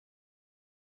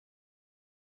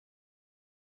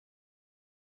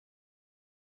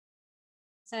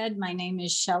said, my name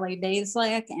is Shelley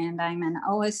Bazelak, and I'm an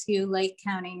OSU Lake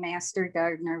County Master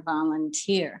Gardener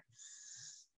volunteer.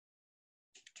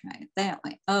 Try it that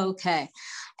way. Okay.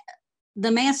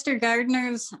 The Master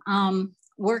Gardeners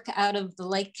work out of the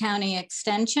Lake County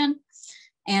Extension,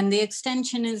 and the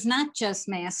Extension is not just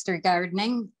master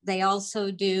gardening. They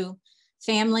also do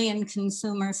family and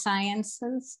consumer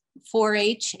sciences,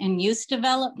 4-H and youth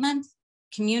development,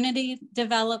 community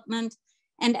development,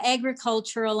 and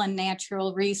agricultural and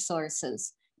natural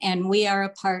resources. And we are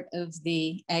a part of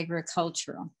the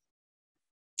agricultural.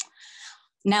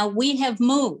 Now we have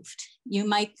moved. You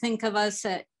might think of us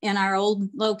in our old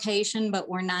location, but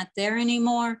we're not there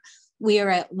anymore. We are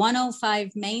at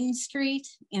 105 Main Street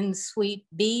in Suite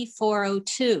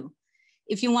B402.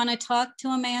 If you want to talk to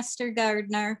a master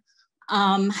gardener,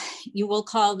 you will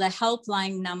call the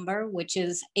helpline number, which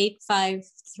is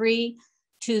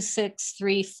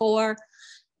 853-2634.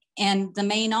 And the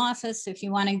main office, if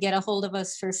you want to get a hold of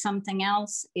us for something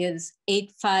else, is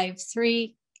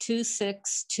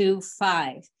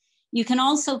 853-2625. You can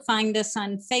also find us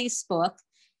on Facebook,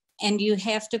 and you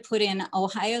have to put in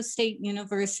Ohio State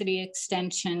University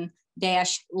Extension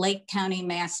Lake County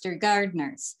Master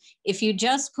Gardeners. If you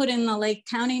just put in the Lake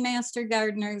County Master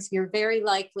Gardeners, you're very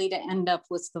likely to end up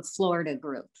with the Florida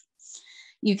group.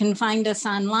 You can find us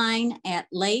online at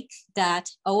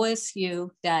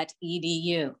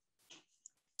lake.osu.edu.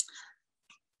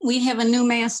 We have a new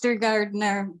Master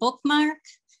Gardener bookmark.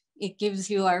 It gives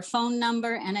you our phone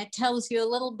number, and it tells you a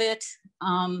little bit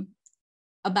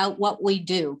about what we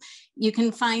do. You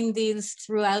can find these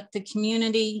throughout the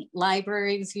community.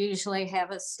 Libraries usually have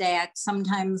a stack.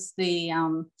 Sometimes the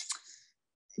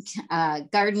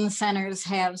garden centers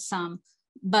have some,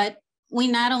 but we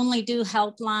not only do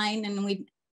helpline, and we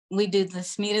do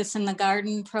the Meet Us in the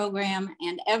Garden program,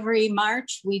 and every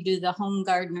March we do the Home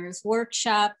Gardeners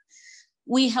Workshop.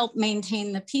 We help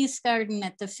maintain the Peace Garden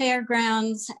at the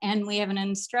fairgrounds, and we have an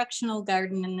instructional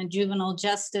garden in the Juvenile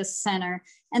Justice Center,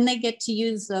 and they get to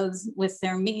use those with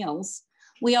their meals.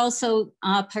 We also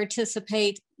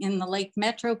participate in the Lake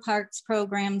Metro Parks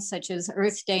programs such as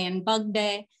Earth Day and Bug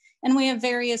Day, and we have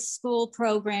various school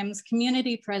programs,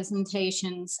 community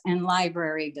presentations, and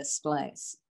library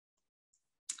displays.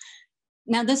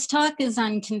 Now this talk is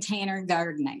on container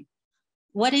gardening.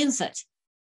 What is it?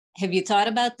 Have you thought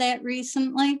about that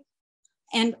recently?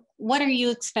 And what are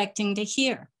you expecting to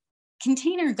hear?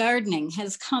 Container gardening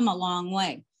has come a long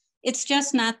way. It's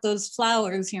just not those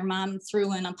flowers your mom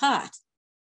threw in a pot.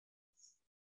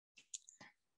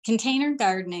 Container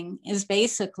gardening is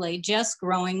basically just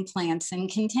growing plants in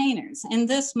containers, and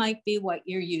this might be what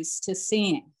you're used to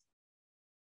seeing.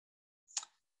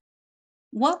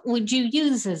 What would you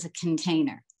use as a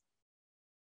container?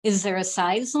 Is there a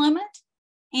size limit?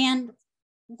 And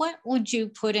what would you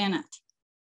put in it?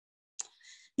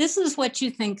 This is what you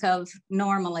think of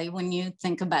normally when you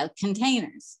think about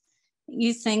containers.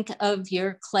 You think of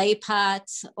your clay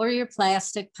pots or your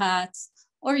plastic pots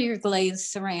or your glazed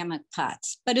ceramic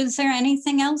pots. But is there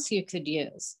anything else you could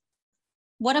use?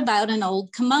 What about an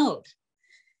old commode?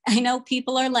 I know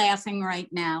people are laughing right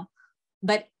now,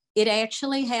 but it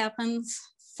actually happens.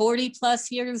 40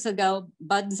 plus years ago,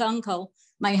 Bud's uncle,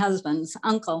 my husband's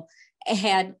uncle,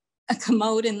 had a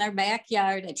commode in their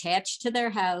backyard attached to their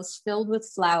house filled with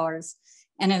flowers,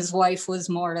 and his wife was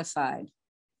mortified.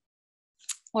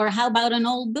 Or how about an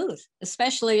old boot,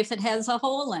 especially if it has a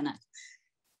hole in it?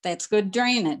 That's good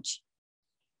drainage.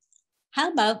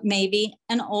 How about maybe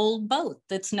an old boat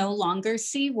that's no longer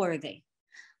seaworthy?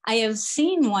 I have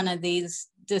seen one of these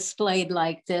displayed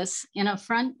like this in a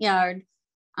front yard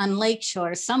on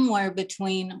Lakeshore, somewhere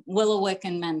between Willowick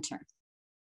and Mentor.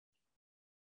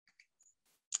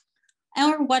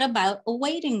 Or what about a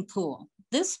wading pool?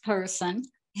 This person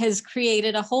has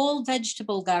created a whole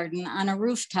vegetable garden on a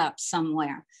rooftop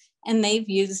somewhere, and they've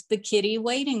used the kiddie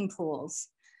wading pools.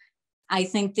 I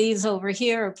think these over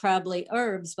here are probably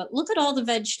herbs, but look at all the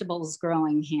vegetables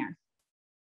growing here.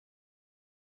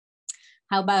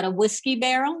 How about a whiskey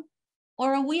barrel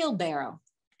or a wheelbarrow?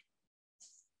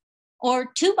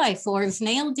 Or 2x4s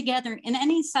nailed together in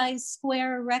any size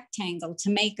square or rectangle to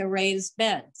make a raised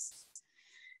beds.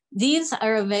 These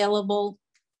are available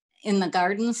in the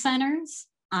garden centers,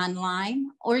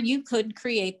 online, or you could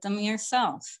create them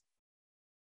yourself.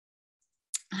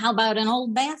 How about an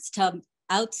old bathtub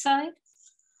outside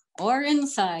or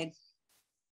inside?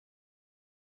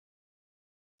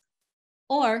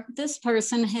 Or this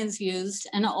person has used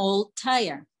an old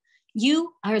tire.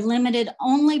 You are limited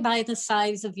only by the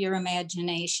size of your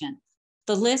imagination.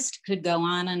 The list could go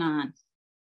on and on.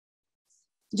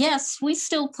 Yes, we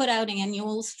still put out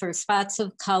annuals for spots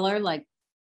of color like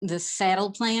the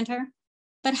saddle planter,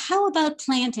 but how about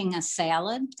planting a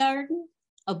salad garden,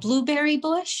 a blueberry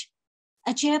bush,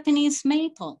 a Japanese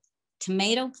maple,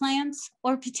 tomato plants,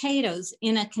 or potatoes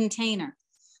in a container?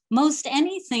 Most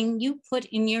anything you put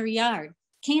in your yard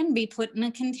can be put in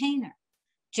a container.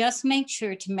 Just make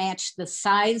sure to match the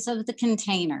size of the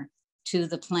container to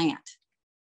the plant.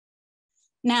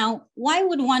 Now, why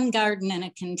would one garden in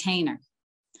a container?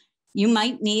 You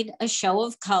might need a show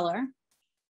of color.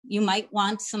 You might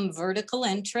want some vertical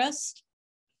interest.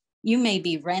 You may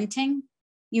be renting.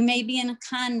 You may be in a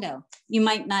condo. You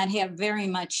might not have very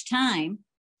much time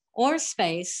or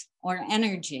space or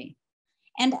energy.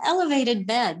 And elevated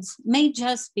beds may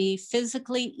just be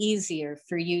physically easier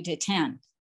for you to tend.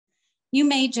 You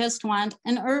may just want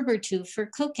an herb or two for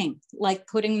cooking, like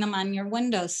putting them on your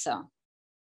windowsill.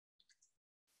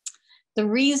 The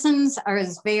reasons are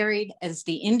as varied as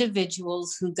the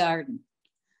individuals who garden.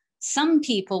 Some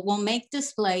people will make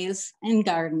displays in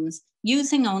gardens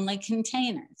using only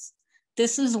containers.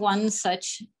 This is one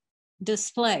such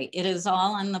display. It is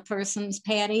all on the person's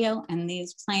patio, and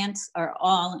these plants are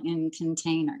all in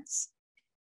containers.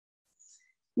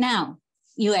 Now,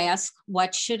 you ask,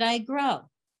 what should I grow?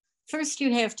 First,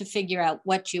 you have to figure out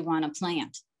what you want to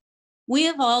plant. We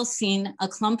have all seen a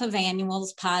clump of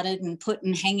annuals potted and put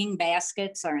in hanging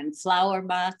baskets or in flower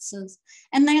boxes,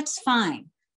 and that's fine.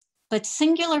 But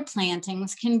singular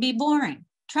plantings can be boring.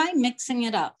 Try mixing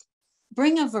it up.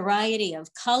 Bring a variety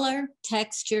of color,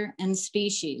 texture, and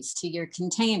species to your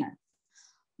container.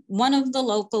 One of the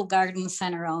local garden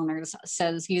center owners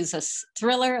says use a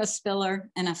thriller, a spiller,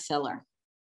 and a filler.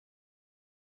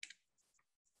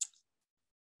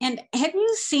 And have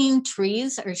you seen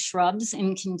trees or shrubs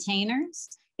in containers?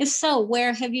 If so,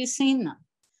 where have you seen them?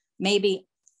 Maybe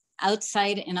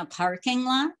outside in a parking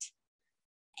lot?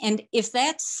 And if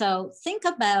that's so, think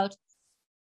about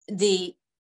the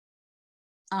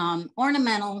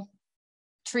ornamental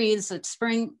trees that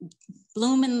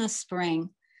bloom in the spring.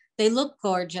 They look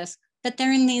gorgeous, but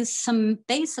they're in these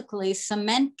basically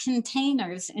cement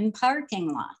containers in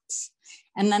parking lots.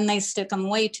 And then they stick them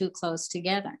way too close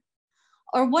together.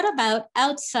 Or what about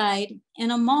outside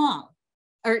in a mall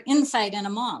or inside in a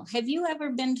mall? Have you ever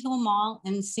been to a mall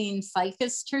and seen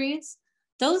ficus trees?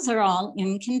 Those are all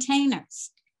in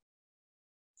containers.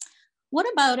 What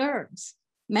about herbs?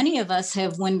 Many of us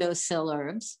have windowsill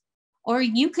herbs, or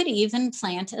you could even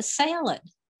plant a salad,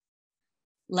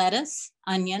 lettuce,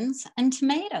 onions, and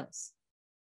tomatoes,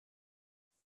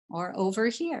 or over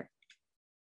here.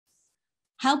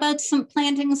 How about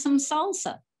planting some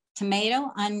salsa?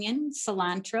 Tomato, onion,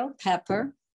 cilantro,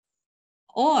 pepper,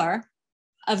 or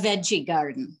a veggie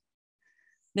garden.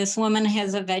 This woman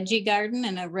has a veggie garden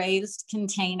in a raised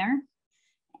container,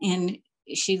 and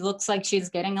she looks like she's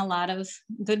getting a lot of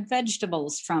good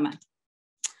vegetables from it.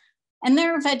 And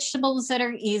there are vegetables that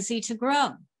are easy to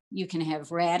grow. You can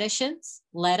have radishes,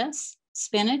 lettuce,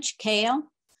 spinach, kale,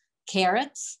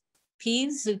 carrots,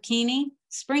 peas, zucchini,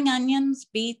 spring onions,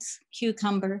 beets,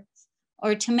 cucumber,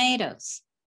 or tomatoes.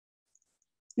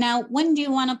 Now, when do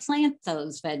you want to plant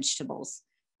those vegetables?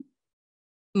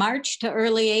 March to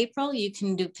early April, you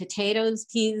can do potatoes,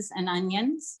 peas, and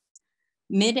onions.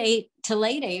 Mid to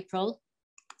late April,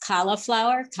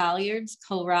 cauliflower, collards,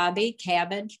 kohlrabi,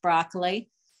 cabbage, broccoli,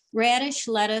 radish,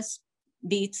 lettuce,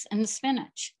 beets, and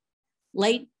spinach.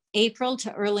 Late April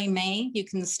to early May, you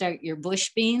can start your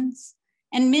bush beans.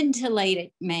 And mid to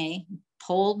late May,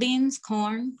 pole beans,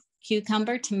 corn,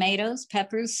 cucumber, tomatoes,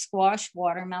 peppers, squash,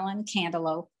 watermelon,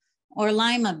 cantaloupe, or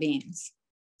lima beans.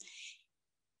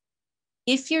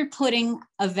 If you're putting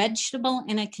a vegetable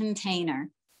in a container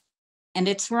and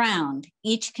it's round,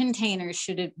 each container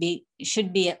should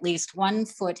be at least 1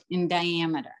 foot in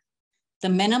diameter. The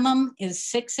minimum is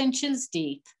 6 inches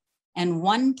deep and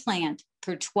 1 plant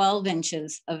per 12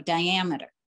 inches of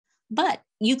diameter. But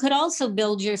you could also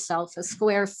build yourself a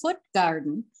square foot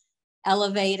garden,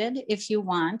 elevated if you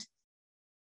want,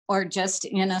 or just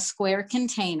in a square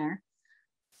container.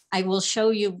 I will show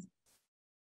you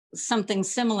something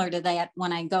similar to that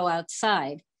when I go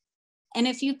outside. And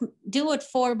if you do it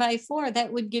 4 by 4,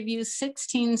 that would give you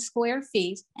 16 square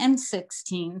feet and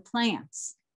 16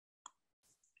 plants.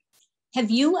 Have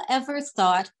you ever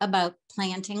thought about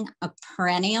planting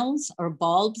perennials or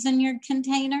bulbs in your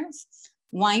containers?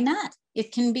 Why not?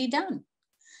 It can be done.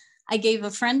 I gave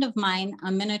a friend of mine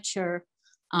a miniature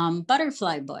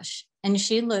butterfly bush, and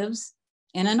she lives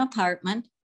in an apartment.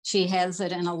 She has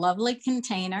it in a lovely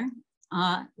container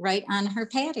right on her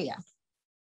patio.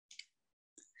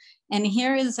 And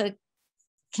here is a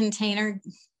container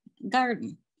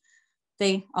garden.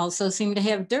 They also seem to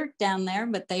have dirt down there,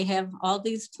 but they have all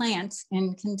these plants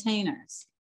in containers.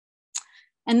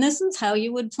 And this is how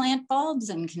you would plant bulbs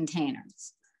in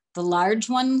containers. The large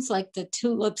ones, like the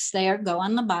tulips there, go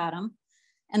on the bottom,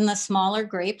 and the smaller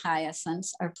grape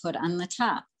hyacinths are put on the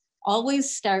top.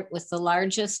 Always start with the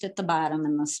largest at the bottom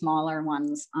and the smaller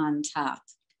ones on top.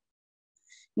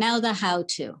 Now the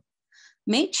how-to.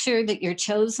 Make sure that your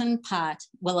chosen pot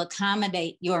will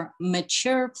accommodate your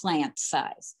mature plant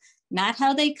size, not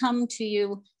how they come to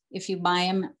you if you buy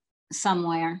them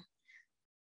somewhere.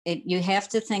 You have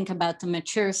to think about the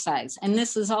mature size. And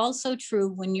this is also true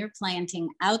when you're planting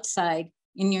outside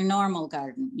in your normal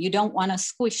garden. You don't want to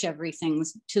squish everything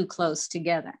too close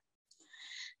together.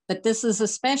 But this is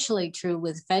especially true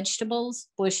with vegetables,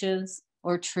 bushes,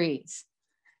 or trees.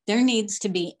 There needs to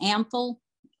be ample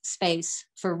space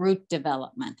for root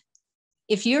development.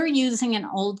 If you're using an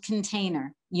old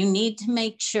container, you need to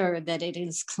make sure that it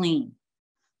is clean.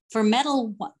 For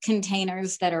metal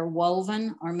containers that are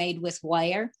woven or made with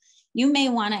wire, you may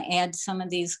want to add some of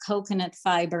these coconut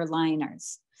fiber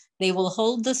liners. They will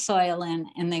hold the soil in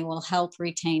and they will help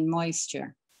retain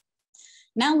moisture.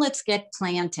 Now let's get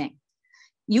planting.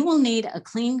 You will need a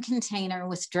clean container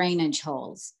with drainage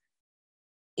holes.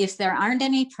 If there aren't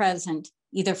any present,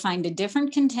 either find a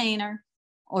different container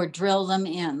or drill them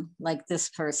in like this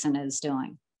person is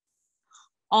doing.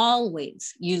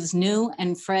 Always use new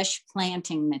and fresh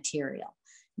planting material.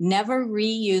 Never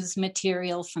reuse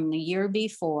material from the year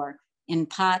before in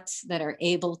pots that are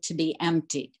able to be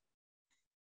emptied.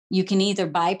 You can either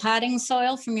buy potting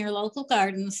soil from your local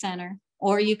garden center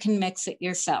or you can mix it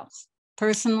yourself.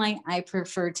 Personally, I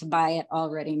prefer to buy it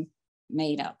already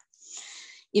made up.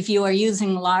 If you are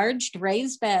using large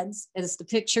raised beds, as the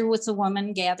picture with the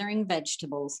woman gathering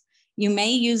vegetables, you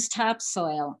may use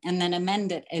topsoil and then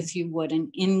amend it as you would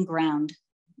an in-ground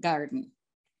garden.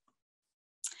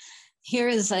 Here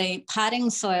is a potting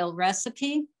soil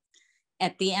recipe.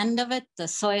 At the end of it, the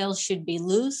soil should be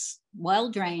loose,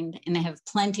 well-drained, and have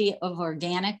plenty of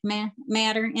organic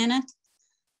matter in it.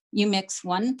 You mix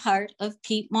 1 part of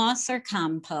peat moss or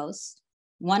compost,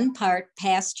 1 part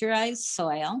pasteurized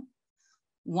soil,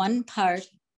 1 part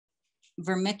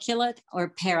vermiculite or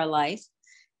perlite,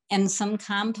 and some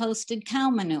composted cow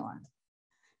manure.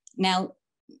 Now,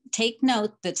 take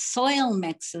note that soil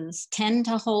mixes tend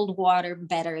to hold water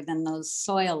better than those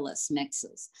soilless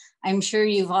mixes. I'm sure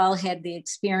you've all had the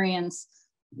experience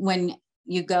when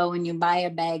you go and you buy a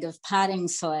bag of potting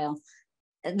soil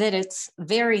that it's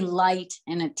very light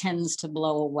and it tends to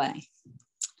blow away.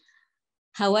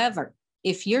 However,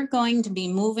 if you're going to be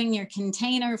moving your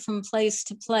container from place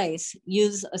to place,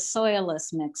 use a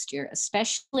soilless mixture,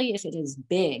 especially if it is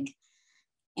big,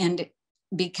 and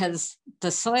because the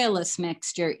soilless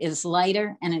mixture is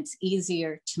lighter and it's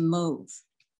easier to move.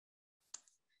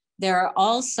 There are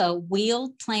also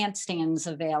wheeled plant stands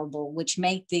available, which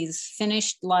make these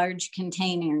finished large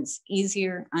containers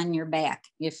easier on your back,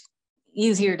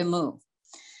 easier to move.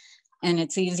 And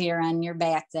it's easier on your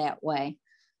back that way.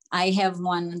 I have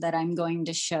one that I'm going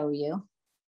to show you.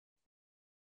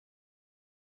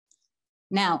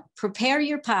 Now, prepare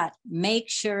your pot, make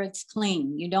sure it's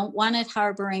clean. You don't want it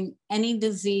harboring any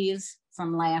disease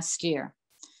from last year.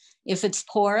 If it's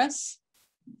porous,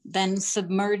 then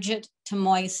submerge it to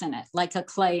moisten it, like a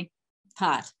clay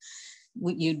pot.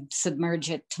 You'd submerge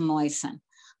it to moisten.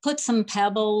 Put some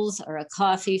pebbles or a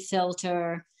coffee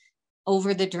filter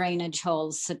over the drainage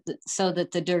holes so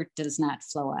that the dirt does not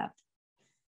flow out.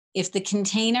 If the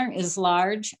container is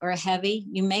large or heavy,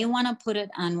 you may want to put it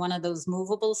on one of those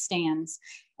movable stands.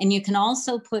 And you can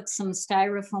also put some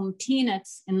styrofoam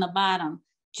peanuts in the bottom.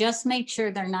 Just make sure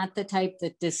they're not the type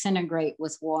that disintegrate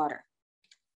with water.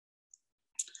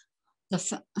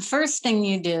 The first thing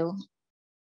you do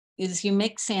is you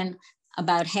mix in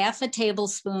about ½ a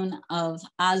tablespoon of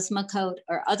Osmocote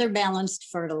or other balanced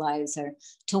fertilizer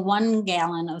to 1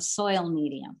 gallon of soil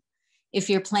medium. If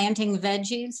you're planting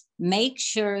veggies, make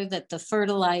sure that the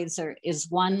fertilizer is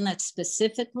one that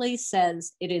specifically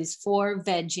says it is for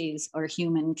veggies or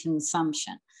human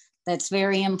consumption. That's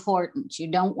very important.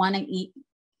 You don't want to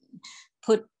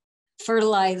put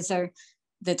fertilizer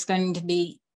that's going to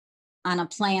be on a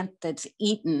plant that's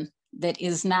eaten that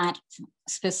is not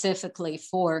specifically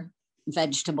for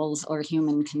vegetables or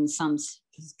human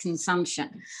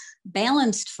consumption.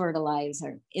 Balanced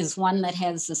fertilizer is one that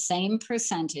has the same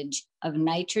percentage of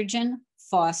nitrogen,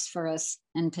 phosphorus,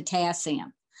 and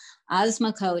potassium.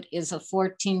 Osmocote is a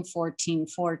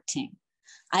 14-14-14.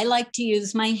 I like to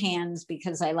use my hands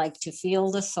because I like to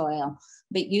feel the soil,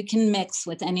 but you can mix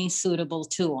with any suitable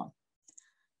tool.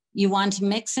 You want to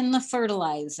mix in the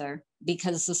fertilizer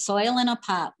because the soil in a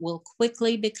pot will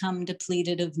quickly become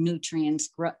depleted of nutrients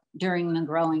during the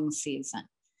growing season.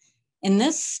 In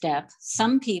this step,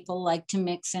 some people like to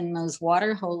mix in those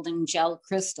water-holding gel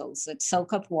crystals that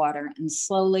soak up water and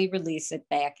slowly release it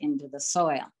back into the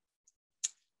soil.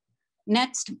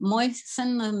 Next,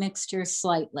 moisten the mixture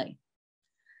slightly.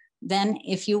 Then,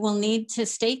 if you will need to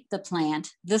stake the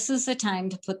plant, this is the time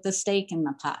to put the stake in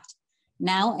the pot.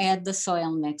 Now add the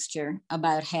soil mixture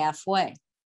about halfway.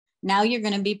 Now you're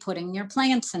going to be putting your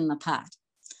plants in the pot.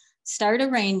 Start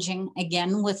arranging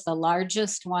again with the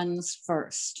largest ones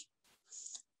first.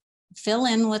 Fill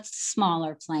in with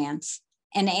smaller plants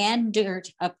and add dirt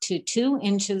up to 2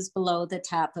 inches below the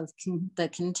top of the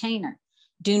container.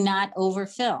 Do not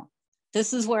overfill.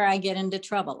 This is where I get into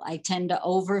trouble. I tend to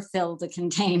overfill the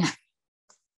container.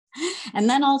 And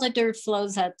then all the dirt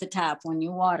flows at the top when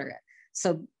you water it.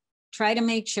 So try to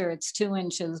make sure it's 2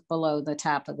 inches below the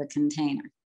top of the container.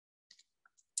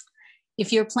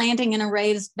 If you're planting in a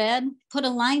raised bed, put a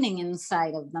lining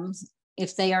inside of them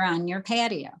if they are on your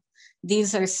patio.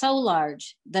 These are so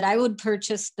large that I would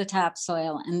purchase the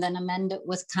topsoil and then amend it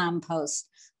with compost,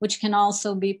 which can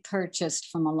also be purchased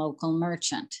from a local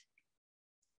merchant.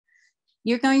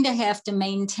 You're going to have to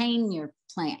maintain your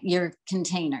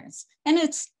containers, and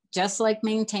it's just like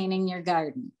maintaining your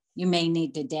garden. You may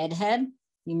need to deadhead,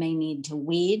 you may need to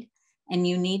weed, and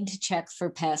you need to check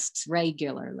for pests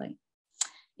regularly.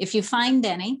 If you find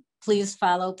any, please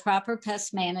follow proper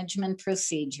pest management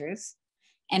procedures.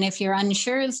 And if you're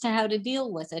unsure as to how to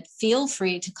deal with it, feel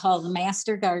free to call the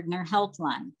Master Gardener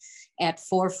Helpline at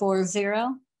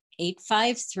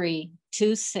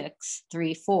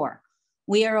 440-853-2634.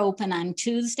 We are open on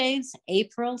Tuesdays,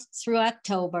 April through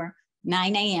October,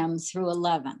 9 a.m. through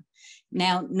 11.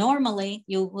 Now, normally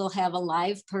you will have a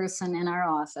live person in our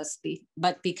office,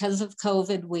 but because of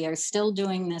COVID, we are still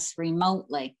doing this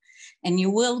remotely, and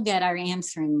you will get our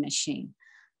answering machine.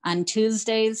 On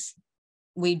Tuesdays,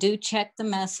 we do check the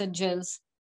messages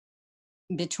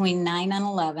between 9 and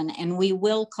 11, and we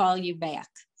will call you back.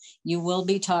 You will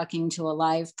be talking to a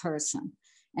live person.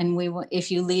 And we will,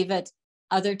 if you leave it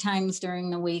other times during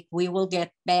the week, we will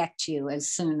get back to you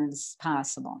as soon as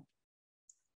possible.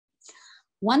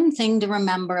 One thing to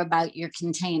remember about your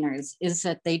containers is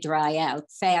that they dry out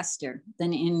faster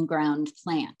than in-ground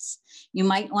plants. You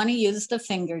might want to use the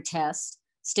finger test.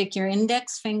 Stick your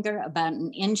index finger about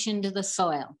 1 inch into the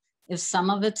soil. If some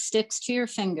of it sticks to your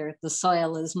finger, the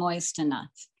soil is moist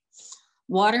enough.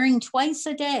 Watering twice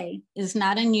a day is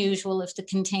not unusual if the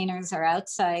containers are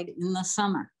outside in the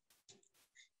summer.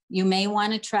 You may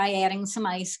want to try adding some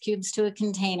ice cubes to a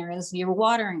container as a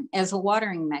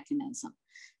watering mechanism.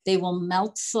 They will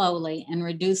melt slowly and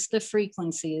reduce the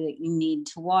frequency that you need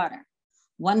to water.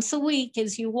 Once a week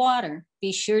as you water,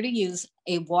 be sure to use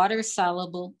a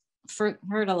water-soluble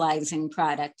fertilizing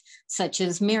product such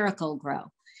as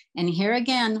Miracle-Gro. And here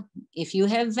again, if you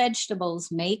have vegetables,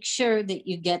 make sure that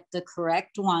you get the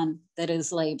correct one that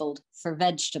is labeled for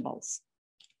vegetables.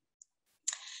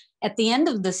 At the end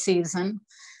of the season,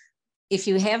 if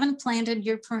you haven't planted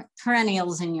your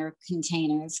perennials in your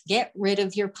containers, get rid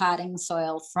of your potting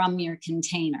soil from your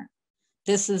container.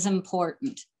 This is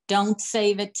important. Don't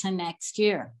save it to next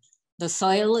year. The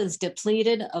soil is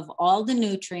depleted of all the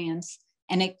nutrients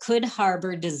and it could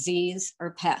harbor disease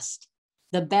or pest.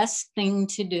 The best thing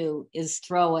to do is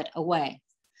throw it away.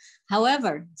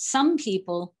 However, some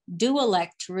people do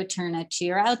elect to return it to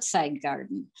your outside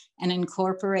garden and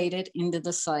incorporate it into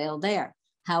the soil there.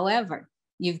 However,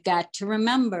 you've got to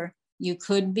remember you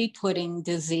could be putting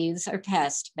disease or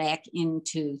pest back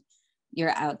into your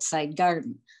outside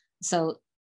garden. So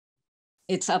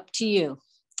it's up to you.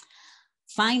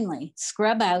 Finally,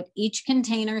 scrub out each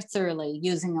container thoroughly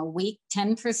using a weak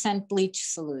 10% bleach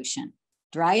solution.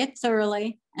 Dry it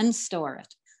thoroughly and store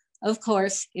it. Of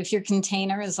course, if your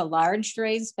container is a large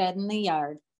raised bed in the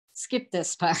yard, skip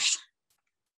this part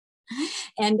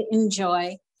and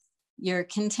enjoy your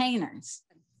containers.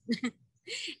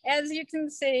 As you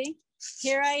can see,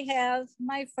 here I have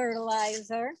my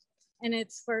fertilizer, and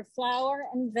it's for flower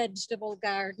and vegetable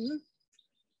garden.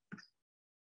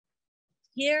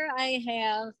 Here I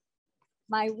have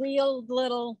my wheeled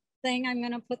little thing I'm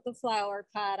going to put the flower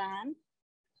pot on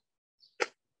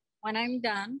when I'm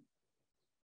done.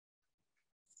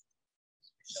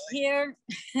 Here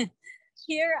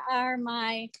are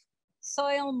my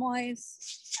soil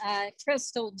moist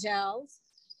crystal gels.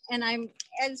 And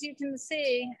as you can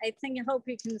see, I hope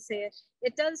you can see it,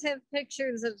 it does have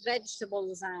pictures of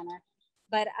vegetables on it,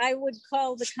 but I would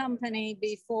call the company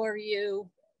before you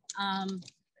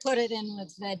put it in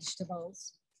with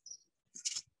vegetables.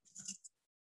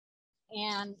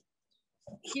 And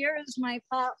here is my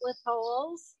pot with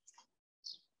holes.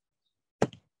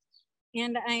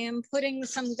 And I am putting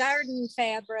some garden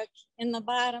fabric in the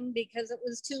bottom because it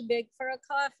was too big for a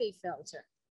coffee filter.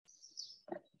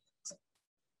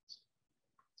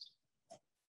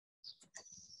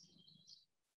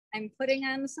 I'm putting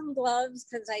on some gloves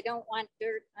because I don't want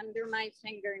dirt under my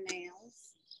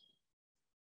fingernails.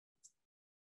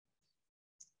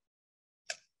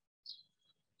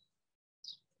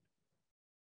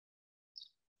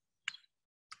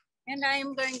 And I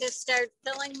am going to start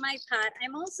filling my pot.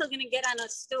 I'm also going to get on a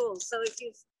stool. So if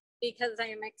you, because I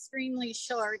am extremely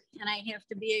short and I have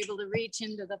to be able to reach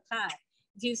into the pot.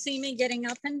 If you see me getting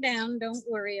up and down, don't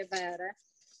worry about it.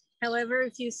 However,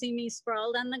 if you see me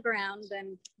sprawled on the ground,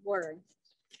 then worry.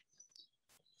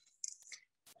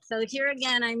 So here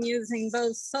again, I'm using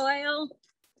both soil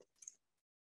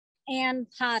and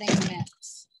potting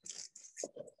mix.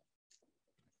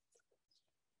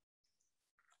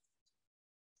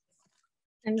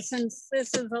 And since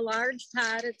this is a large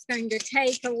pot, it's going to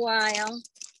take a while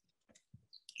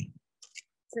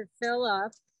to fill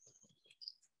up.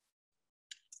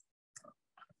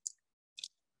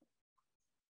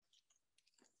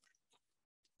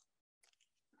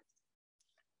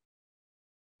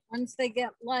 Once they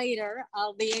get lighter,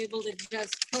 I'll be able to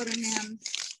just put them in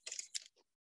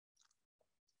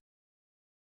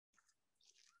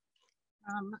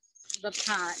the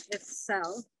pot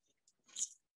itself.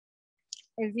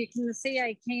 As you can see,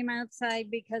 I came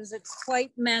outside because it's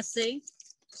quite messy.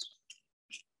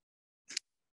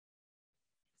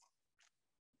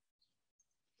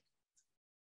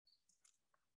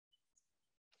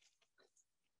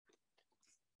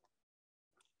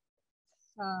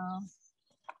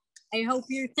 I hope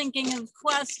you're thinking of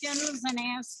questions and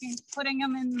asking, putting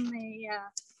them in the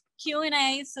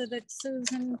Q&A so that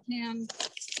Susan can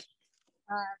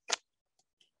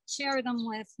share them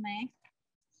with me.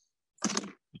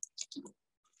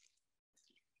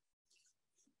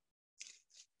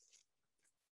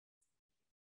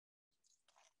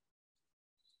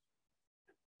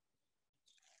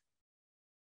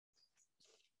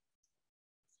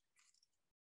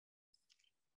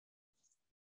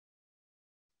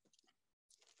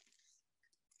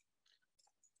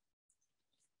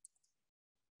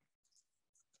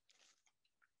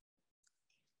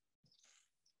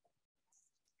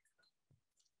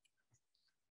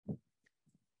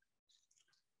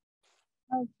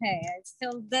 Okay, I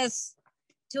filled this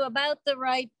to about the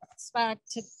right spot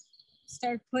to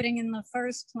start putting in the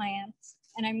first plant,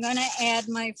 and I'm going to add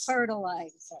my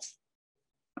fertilizer.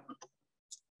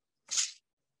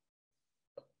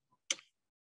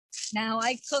 Now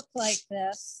I cook like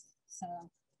this, so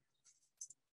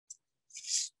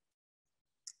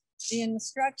the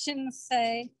instructions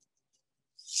say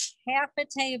half a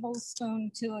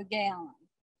tablespoon to a gallon.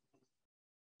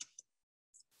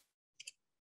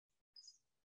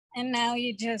 And now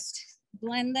you just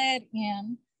blend that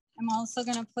in. I'm also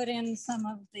going to put in some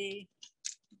of the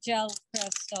gel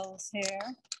crystals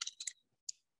here.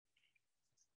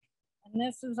 And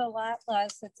this is a lot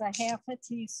less. It's a half a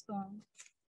teaspoon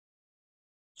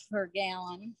per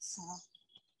gallon. So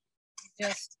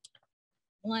just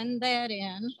blend that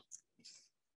in.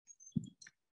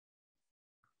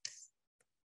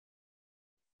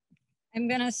 I'm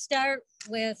going to start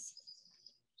with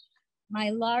my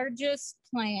largest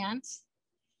plant.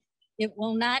 It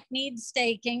will not need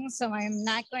staking, so I'm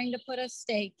not going to put a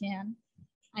stake in.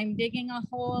 I'm digging a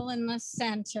hole in the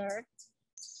center,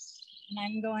 and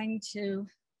I'm going to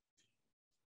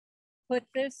put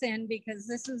this in because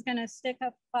this is going to stick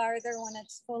up farther when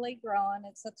it's fully grown.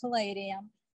 It's a caladium,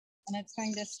 and it's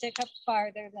going to stick up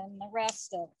farther than the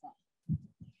rest of them.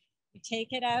 You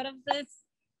take it out of this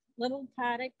little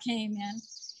pot it came in,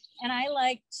 and I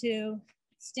like to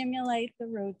stimulate the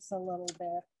roots a little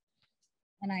bit,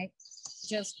 and I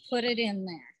just put it in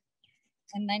there,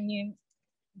 and then you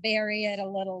bury it a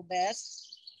little bit.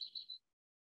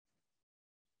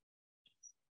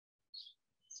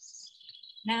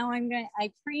 Now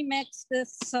I pre-mix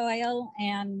this soil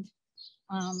and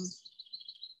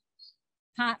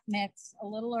pot mix a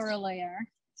little earlier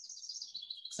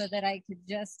so that I could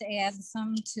just add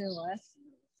some to it.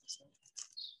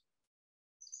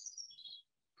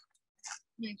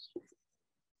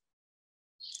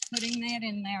 Putting that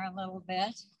in there a little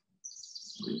bit.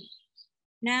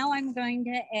 Now I'm going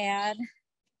to add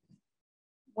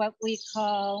what we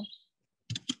call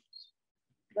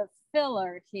the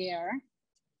filler here.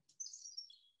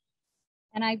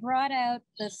 And I brought out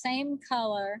the same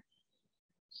color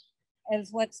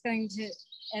as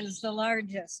as the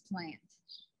largest plant.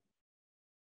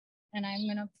 And I'm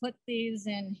gonna put these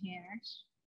in here.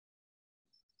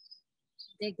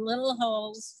 Dig little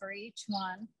holes for each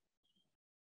one.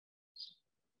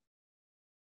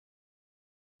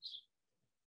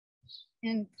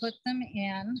 and put them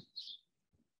in.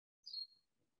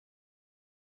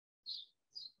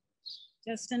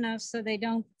 Just enough so they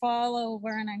don't fall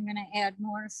over, and I'm going to add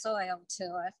more soil to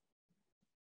it.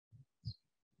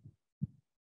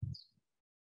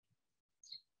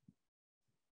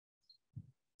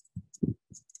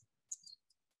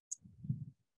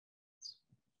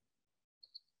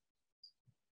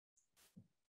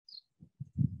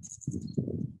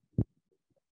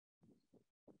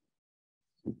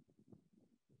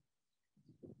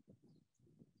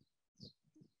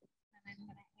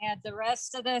 Add the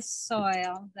rest of this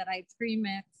soil that I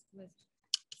pre-mixed with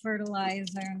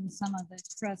fertilizer and some of the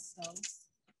crystals.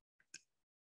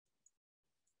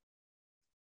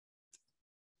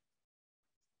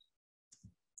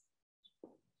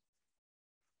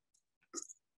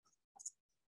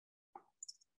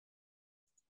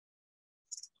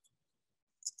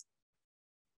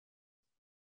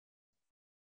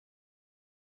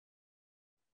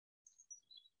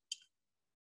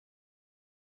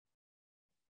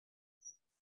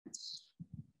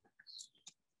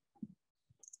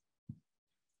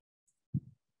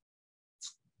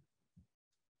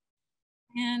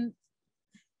 And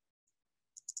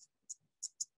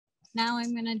now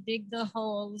I'm going to dig the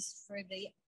holes for the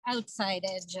outside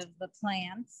edge of the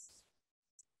plants.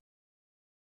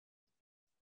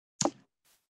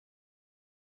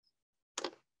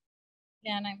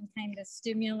 Again, I'm kind of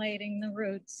stimulating the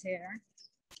roots here.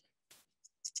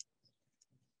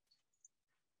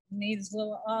 And these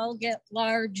will all get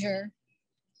larger,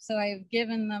 so I've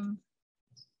given them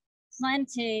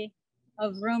plenty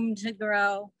of room to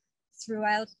grow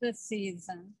throughout the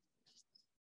season.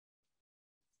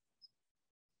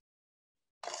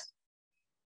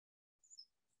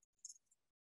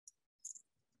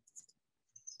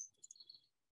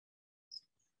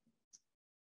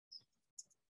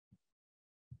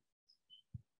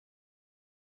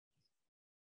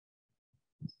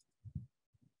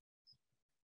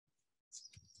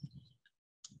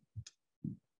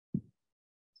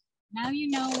 Now you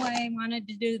know why I wanted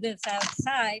to do this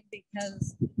outside,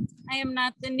 because I am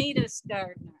not the neatest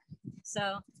gardener.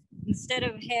 So instead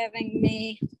of having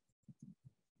me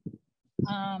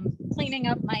cleaning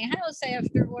up my house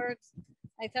afterwards,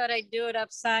 I thought I'd do it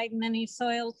outside, and any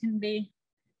soil can be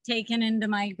taken into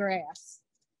my grass.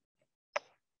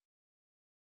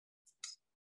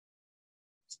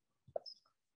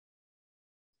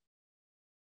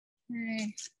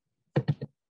 Okay.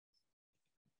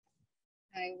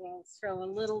 I will throw a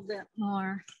little bit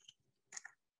more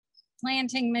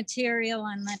planting material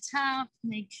on the top,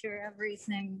 make sure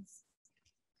everything's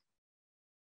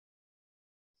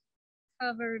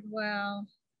covered well.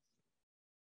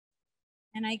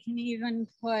 And I can even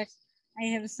put, I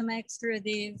have some extra of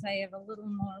these. I have a little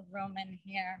more room in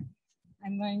here.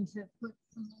 I'm going to put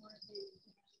some more of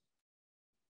these.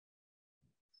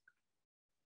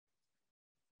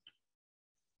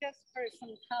 Just for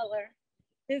some color.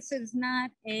 This is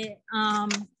not a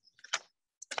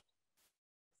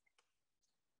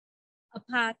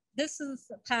pot. This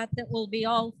is a pot that will be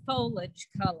all foliage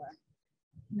color.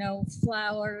 No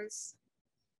flowers.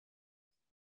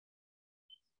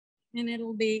 And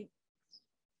it'll be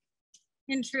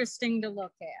interesting to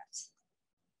look at.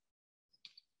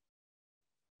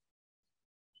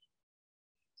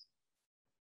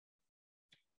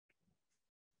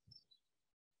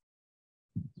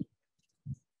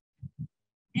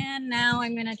 And now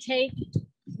I'm going to take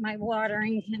my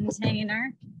watering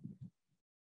container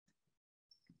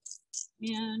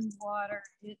and water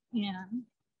it in.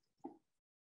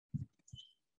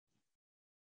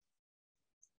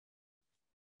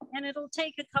 And it'll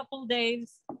take a couple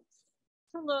days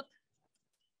to look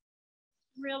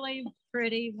really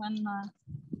pretty when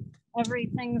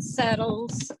everything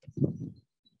settles.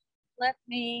 Let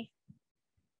me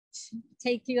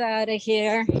take you out of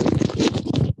here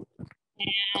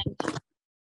and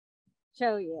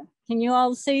show you. Can you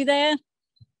all see that?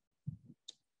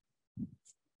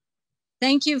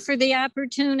 Thank you for the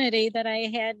opportunity that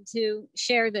I had to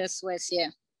share this with you.